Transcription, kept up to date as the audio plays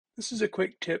This is a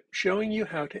quick tip showing you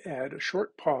how to add a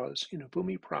short pause in a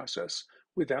Boomi process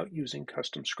without using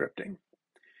custom scripting.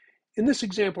 In this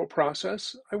example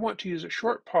process, I want to use a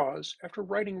short pause after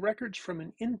writing records from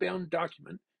an inbound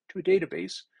document to a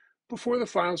database before the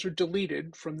files are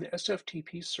deleted from the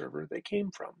SFTP server they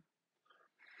came from.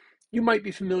 You might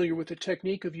be familiar with the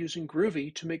technique of using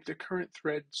Groovy to make the current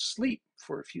thread sleep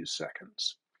for a few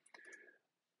seconds.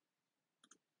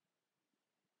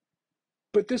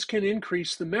 But this can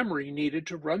increase the memory needed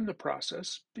to run the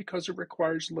process because it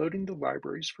requires loading the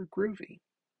libraries for Groovy.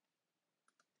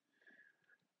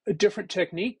 A different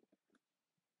technique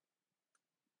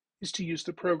is to use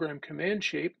the program command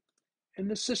shape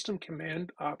and the system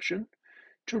command option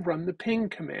to run the ping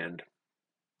command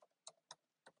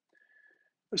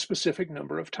a specific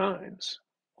number of times.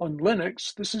 On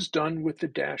Linux, this is done with the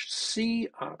 -C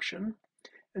option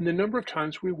and the number of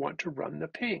times we want to run the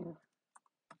ping.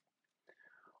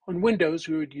 On Windows,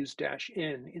 we would use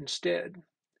 -N instead.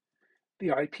 The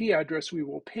IP address we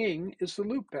will ping is the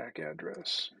loopback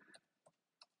address,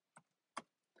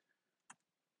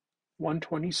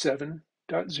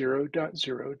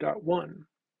 127.0.0.1.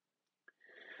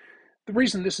 The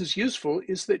reason this is useful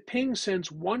is that ping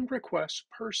sends one request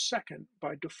per second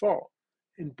by default,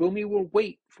 and Boomi will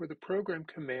wait for the program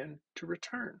command to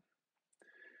return.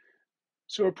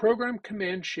 So a program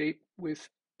command shape with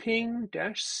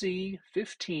ping-c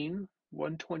 15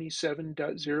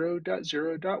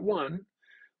 127.0.0.1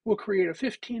 will create a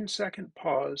 15-second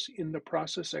pause in the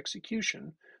process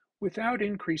execution without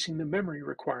increasing the memory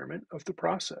requirement of the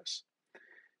process.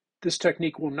 This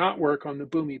technique will not work on the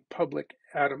Boomi public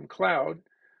Atom cloud,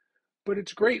 but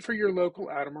it's great for your local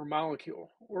atom or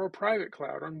molecule, or a private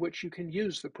cloud on which you can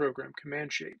use the program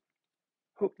command shape.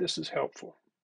 Hope this is helpful.